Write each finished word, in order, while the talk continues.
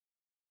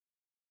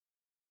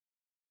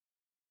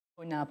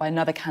Now by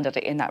another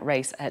candidate in that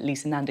race,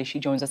 Lisa Nandy. She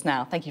joins us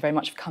now. Thank you very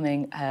much for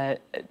coming to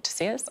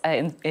see us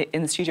in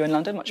the studio in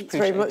London. Much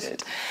appreciated.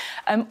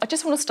 Very much. I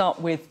just want to start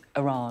with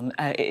Iran.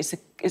 It's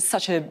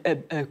such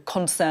a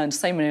concern to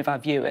so many of our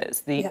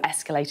viewers, the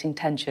escalating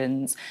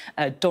tensions,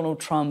 Donald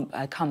Trump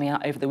coming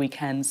out over the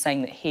weekend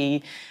saying that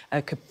he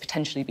could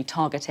potentially be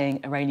targeting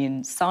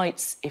Iranian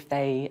sites if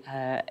they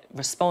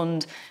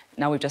respond.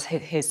 Now we've just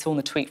saw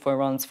the tweet for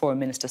Iran's foreign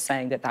minister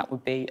saying that that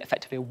would be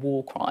effectively a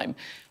war crime.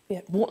 Yeah.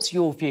 What's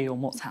your view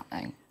on what's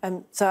happening?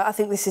 So I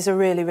think this is a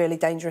really, really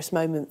dangerous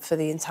moment for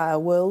the entire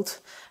world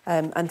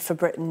and for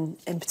Britain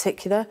in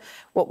particular.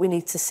 What we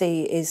need to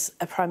see is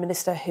a Prime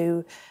Minister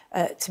who,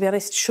 to be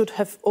honest, should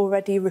have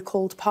already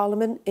recalled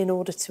Parliament in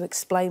order to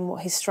explain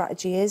what his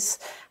strategy is,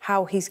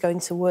 how he's going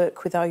to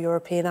work with our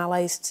European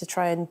allies to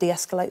try and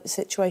de-escalate the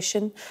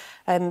situation.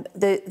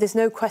 There's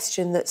no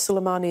question that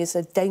Soleimani is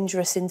a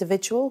dangerous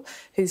individual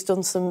who's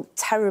done some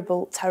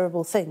terrible,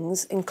 terrible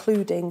things,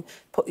 including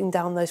putting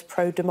down those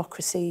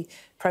pro-democracy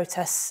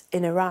protests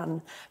in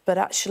Iran. But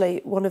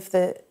actually, one of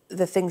the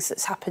things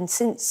that's happened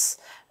since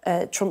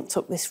Trump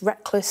took this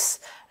reckless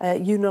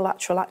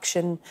unilateral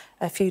action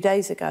a few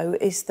days ago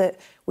is that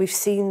we've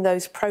seen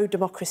those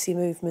pro-democracy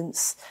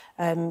movements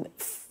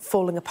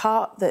falling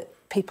apart, that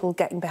people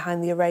getting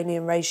behind the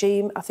Iranian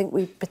regime. I think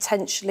we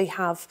potentially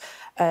have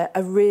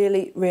a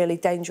really, really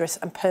dangerous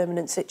and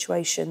permanent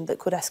situation that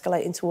could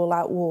escalate into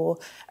all-out war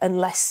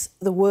unless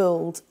the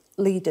world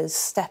leaders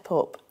step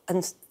up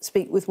and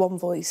speak with one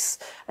voice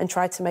and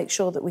try to make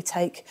sure that we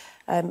take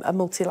a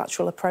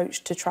multilateral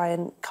approach to try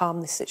and calm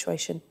this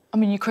situation. I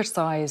mean, you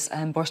criticise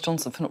Boris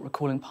Johnson for not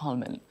recalling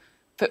Parliament,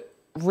 but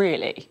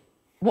really,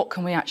 what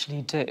can we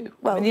actually do?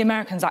 Well, I mean, the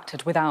Americans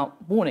acted without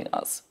warning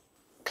us.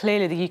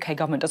 Clearly, the UK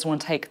government doesn't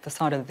want to take the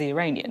side of the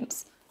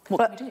Iranians.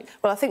 What can we do?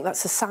 Well, I think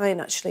that's a sign,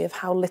 actually, of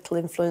how little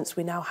influence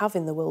we now have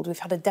in the world. We've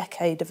had a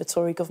decade of a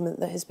Tory government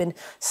that has been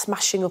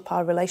smashing up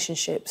our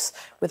relationships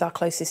with our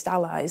closest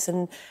allies.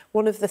 And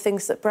one of the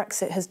things that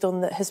Brexit has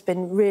done that has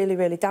been really,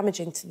 really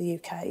damaging to the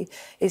UK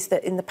is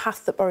that in the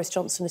path that Boris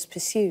Johnson has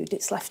pursued,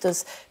 it's left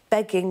us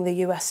begging the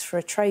US for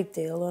a trade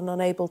deal and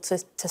unable to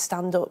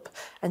stand up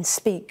and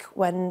speak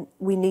when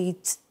we need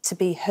to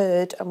be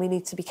heard and we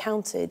need to be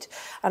counted.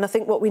 And I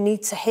think what we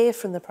need to hear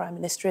from the Prime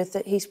Minister is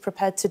that he's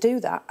prepared to do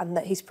that and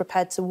that he's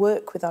prepared to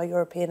work with our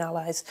European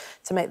allies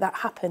to make that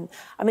happen.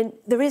 I mean,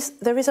 there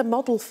is a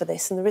model for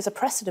this and there is a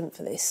precedent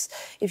for this.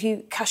 If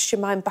you cast your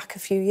mind back a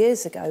few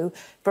years ago,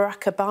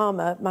 Barack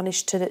Obama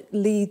managed to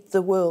lead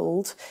the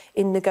world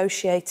in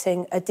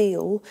negotiating a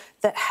deal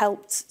that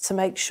helped to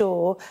make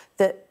sure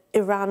that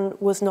Iran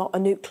was not a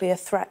nuclear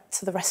threat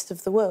to the rest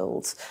of the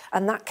world.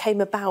 And that came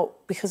about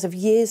because of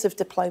years of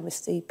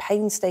diplomacy,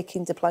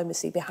 painstaking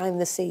diplomacy behind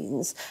the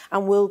scenes,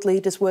 and world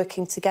leaders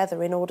working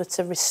together in order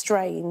to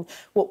restrain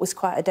what was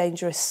quite a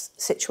dangerous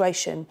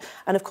situation.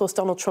 And of course,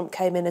 Donald Trump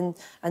came in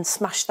and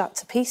smashed that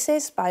to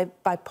pieces by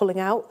pulling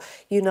out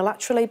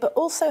unilaterally, but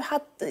also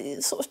had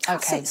the sort of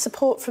tacit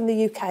support from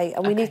the UK.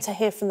 And we need to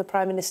hear from the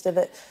Prime Minister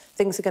that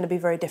things are going to be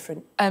very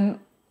different.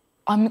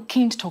 I'm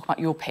keen to talk about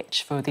your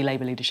pitch for the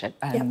Labour leadership,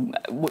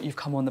 what you've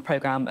come on the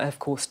programme, of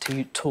course,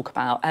 to talk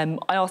about.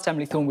 I asked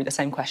Emily Thornberry the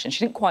same question.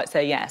 She didn't quite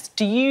say yes.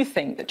 Do you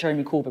think that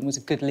Jeremy Corbyn was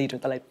a good leader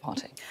of the Labour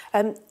Party?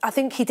 I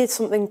think he did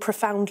something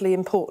profoundly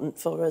important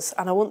for us,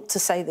 and I want to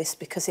say this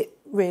because it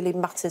really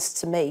matters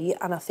to me,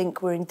 and I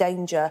think we're in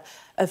danger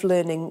of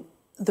learning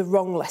the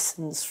wrong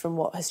lessons from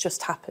what has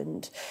just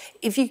happened.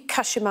 If you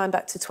cast your mind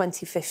back to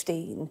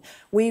 2015,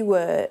 we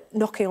were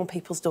knocking on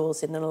people's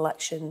doors in an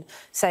election,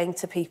 saying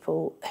to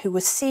people who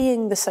were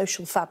seeing the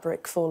social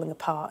fabric falling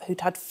apart,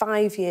 who'd had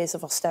 5 years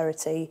of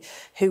austerity,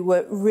 who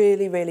were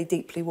really, really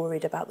deeply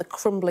worried about the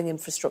crumbling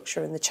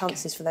infrastructure and the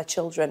chances for their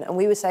children. And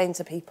we were saying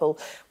to people,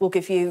 we'll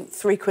give you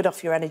 £3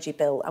 off your energy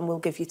bill and we'll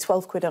give you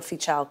 £12 off your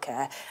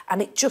childcare.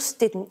 And it just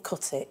didn't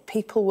cut it.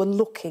 People were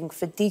looking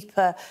for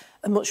deeper,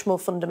 a much more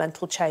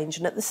fundamental change.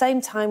 And at the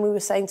same time, we were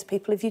saying to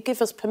people, if you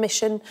give us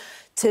permission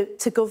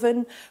to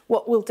govern,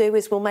 what we'll do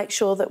is we'll make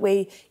sure that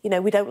we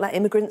don't let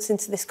immigrants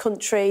into this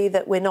country,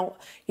 that we're not,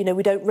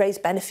 we don't raise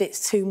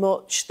benefits too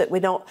much, that we're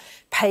not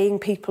paying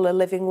people a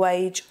living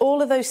wage.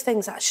 All of those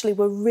things actually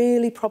were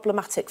really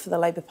problematic for the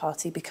Labour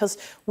Party because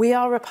we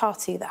are a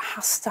party that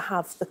has to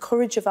have the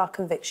courage of our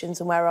convictions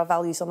and wear our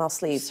values on our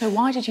sleeves. So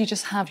why did you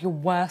just have your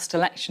worst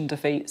election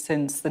defeat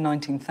since the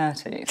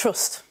 1930s?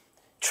 Trust.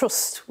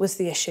 Trust was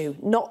the issue,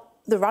 not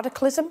the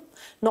radicalism,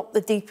 not the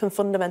deep and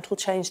fundamental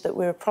change that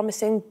we were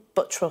promising,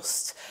 but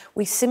trust.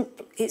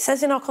 It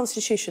says in our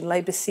constitution,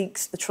 Labour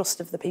seeks the trust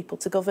of the people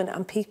to govern,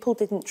 and people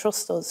didn't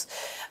trust us.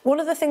 One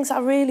of the things I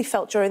really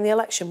felt during the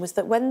election was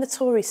that when the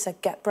Tories said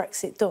get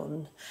Brexit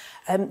done,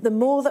 the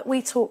more that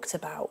we talked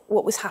about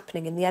what was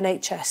happening in the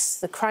NHS,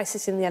 the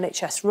crisis in the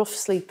NHS, rough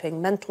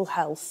sleeping, mental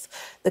health,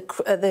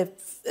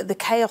 the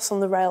chaos on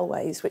the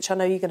railways, which I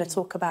know you're going to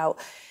talk about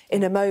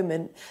in a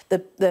moment,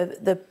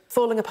 the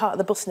falling apart of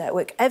the bus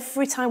network.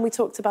 Every time we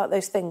talked about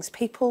those things,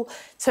 people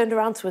turned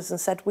around to us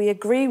and said, we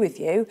agree with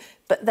you,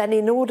 but then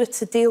in order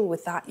to deal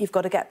with that, you've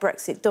got to get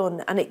Brexit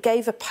done. And it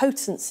gave a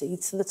potency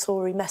to the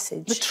Tory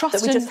message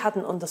that we just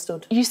hadn't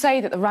understood. You say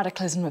that the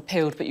radicalism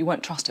appealed, but you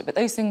won't trust it. But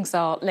those things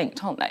are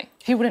linked, aren't they?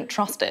 People wouldn't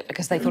trust it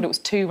because they thought it was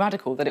too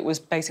radical, that it was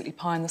basically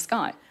pie in the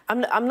sky.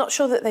 I'm not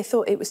sure that they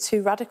thought it was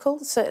too radical.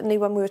 Certainly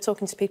when we were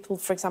talking to people,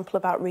 for example,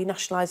 about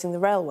renationalising the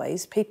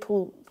railways,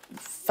 people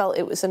felt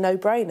it was a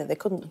no-brainer. They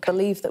couldn't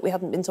believe that we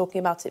hadn't been talking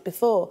about it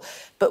before.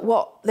 But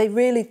what they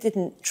really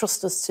didn't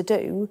trust us to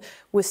do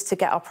was to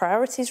get our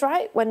priorities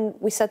right. When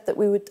we said that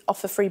we would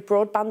offer free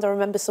broadband, I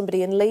remember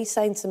somebody in Leigh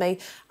saying to me,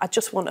 I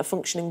just want a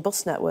functioning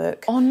bus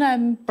network.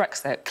 On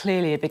Brexit,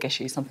 clearly a big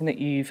issue, something that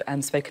you've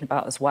spoken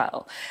about as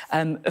well.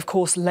 Of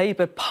course,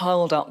 Labour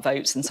piled up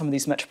votes in some of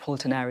these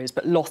metropolitan areas,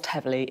 but lost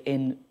heavily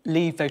in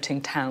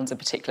leave-voting towns in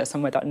particular,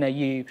 somewhere that I know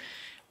you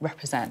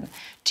represent.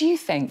 Do you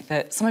think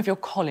that some of your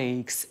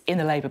colleagues in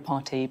the Labour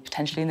Party,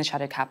 potentially in the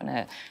shadow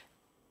cabinet,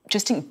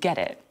 just didn't get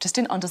it, just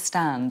didn't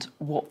understand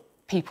what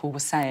people were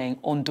saying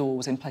on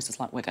doors in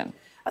places like Wigan?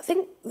 I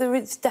think there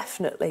is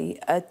definitely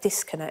a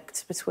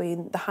disconnect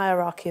between the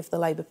hierarchy of the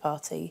Labour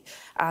Party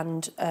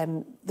and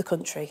the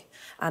country,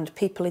 and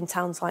people in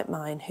towns like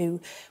mine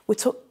who were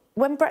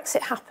when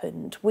Brexit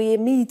happened, we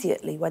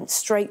immediately went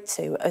straight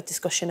to a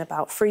discussion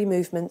about free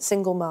movement,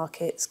 single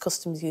markets,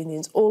 customs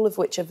unions, all of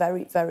which are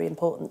very, very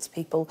important to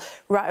people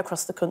right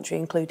across the country,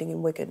 including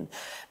in Wigan.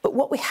 But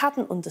what we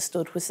hadn't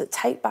understood was that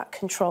Take Back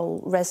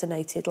Control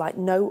resonated like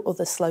no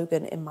other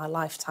slogan in my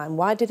lifetime.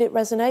 Why did it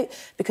resonate?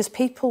 Because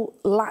people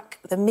lack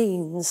the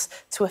means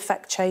to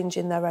affect change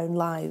in their own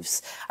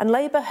lives. And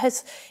Labour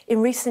has, in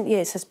recent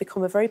years, has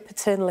become a very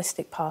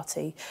paternalistic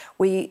party.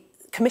 We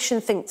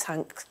commission think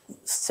tanks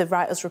to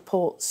write us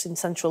reports in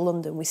central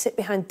London. We sit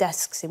behind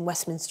desks in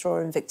Westminster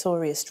or in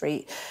Victoria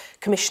Street,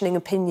 commissioning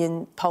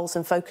opinion polls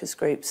and focus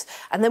groups.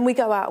 And then we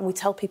go out and we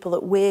tell people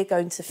that we're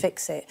going to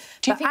fix it.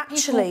 Do you think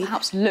people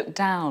perhaps look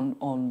down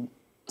on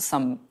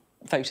some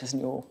voters in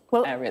your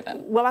area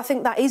then? Well, I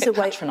think that is a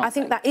way. I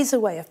think that is a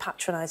way of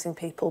patronising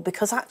people,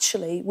 because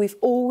actually we've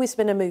always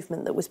been a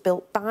movement that was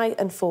built by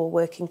and for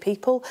working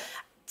people,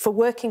 for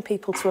working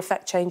people to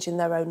affect change in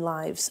their own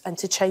lives and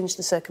to change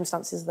the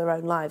circumstances of their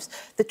own lives.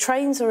 The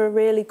trains are a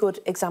really good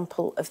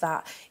example of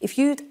that. If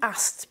you'd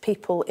asked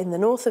people in the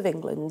north of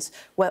England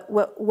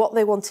what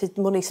they wanted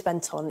money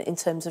spent on in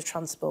terms of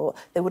transport,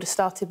 they would have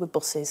started with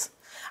buses.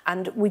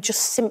 And we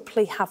just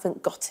simply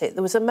haven't got it.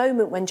 There was a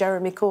moment when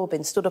Jeremy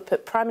Corbyn stood up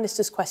at Prime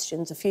Minister's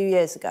Questions a few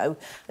years ago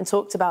and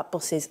talked about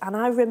buses, and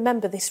I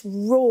remember this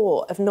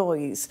roar of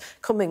noise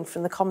coming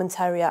from the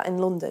commentariat in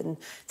London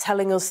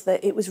telling us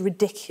that it was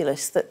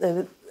ridiculous that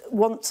the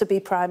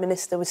want-to-be Prime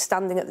Minister was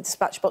standing at the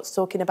dispatch box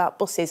talking about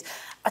buses.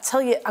 I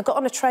tell you, I got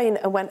on a train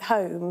and went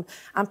home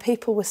and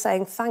people were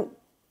saying, thank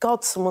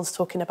God someone's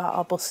talking about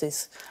our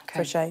buses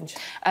for a change.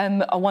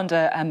 I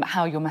wonder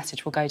how your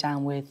message will go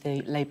down with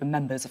the Labour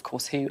members, of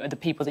course, who are the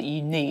people that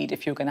you need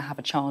if you're going to have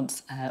a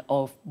chance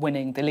of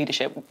winning the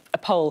leadership. A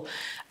poll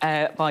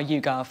by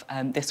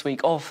YouGov this week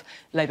of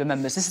Labour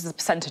members, this is the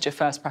percentage of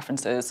first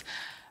preferences.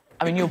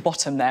 I mean, you're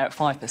bottom there at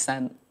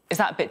 5%. Is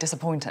that a bit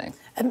disappointing?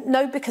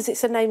 No, because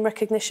it's a name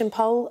recognition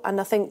poll,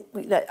 and I think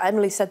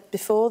Emily said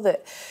before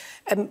that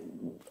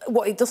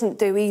what it doesn't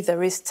do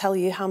either is tell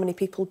you how many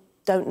people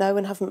don't know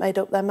and haven't made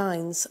up their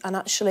minds. And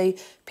actually,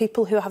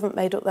 people who haven't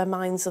made up their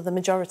minds are the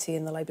majority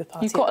in the Labour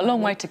Party. You've got a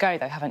long way to go,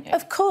 though, haven't you?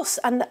 Of course,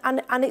 and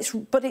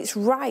it's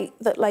right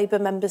that Labour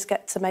members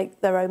get to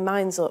make their own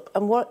minds up.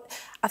 And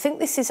I think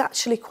this is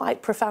actually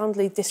quite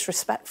profoundly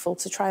disrespectful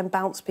to try and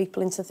bounce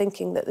people into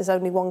thinking that there's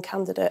only one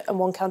candidate and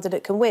one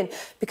candidate can win.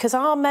 Because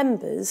our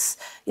members,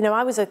 you know,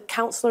 I was a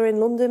councillor in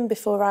London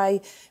before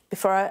I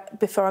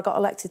got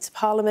elected to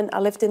Parliament. I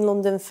lived in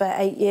London for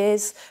 8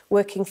 years,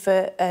 working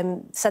for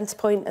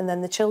Centrepoint and then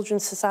the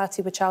Children's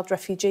Society with Child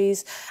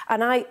Refugees.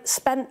 And I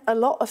spent a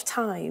lot of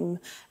time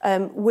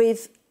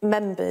with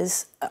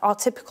members. Our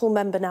typical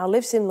member now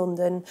lives in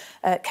London,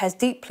 cares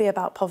deeply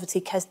about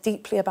poverty, cares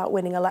deeply about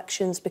winning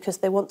elections because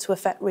they want to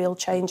affect real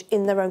change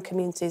in their own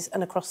communities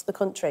and across the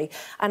country.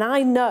 And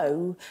I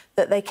know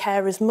that they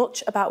care as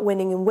much about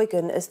winning in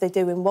Wigan as they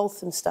do in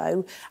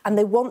Walthamstow, and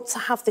they want to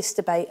have this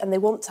debate and they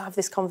want to have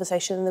this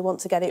conversation and they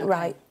want to get it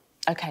right.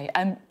 OK.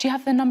 Do you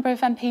have the number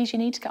of MPs you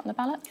need to get on the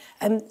ballot?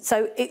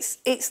 So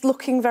it's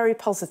looking very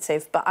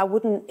positive, but I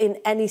wouldn't in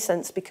any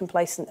sense be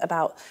complacent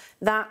about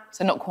that.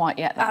 So not quite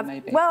yet, then,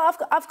 maybe. Well,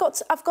 I've got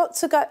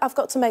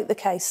to make the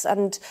case,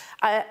 and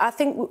I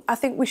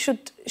think we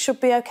should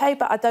be OK,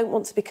 but I don't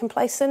want to be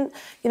complacent.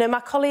 You know, my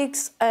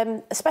colleagues,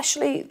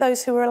 especially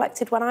those who were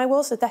elected when I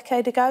was a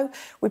decade ago,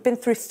 we've been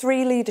through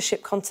 3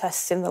 leadership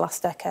contests in the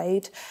last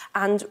decade,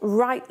 and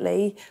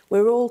rightly,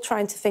 we're all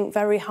trying to think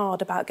very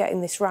hard about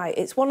getting this right.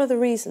 It's one of the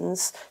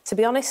reasons, to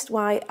be honest,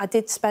 why I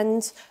did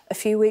spend a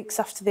few weeks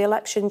after the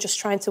election just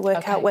trying to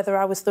work out whether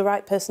I was the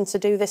right person to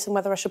do this and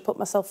whether I should put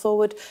myself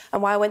forward,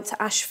 and why I went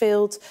to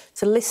Ashfield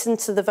to listen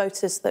to the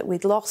voters that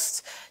we'd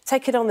lost.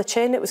 Take it on the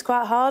chin. It was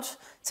quite hard,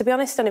 to be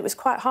honest, and it was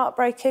quite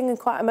heartbreaking and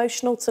quite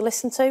emotional to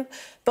listen to.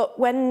 But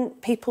when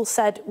people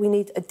said we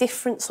need a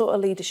different sort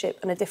of leadership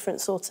and a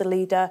different sort of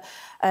leader,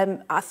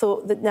 I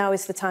thought that now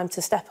is the time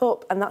to step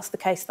up, and that's the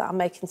case that I'm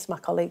making to my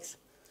colleagues.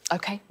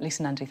 OK,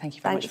 Lisa, Nandy, thank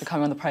you very much for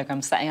coming on the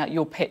programme, setting out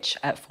your pitch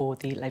for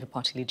the Labour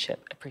Party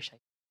leadership. Appreciate it.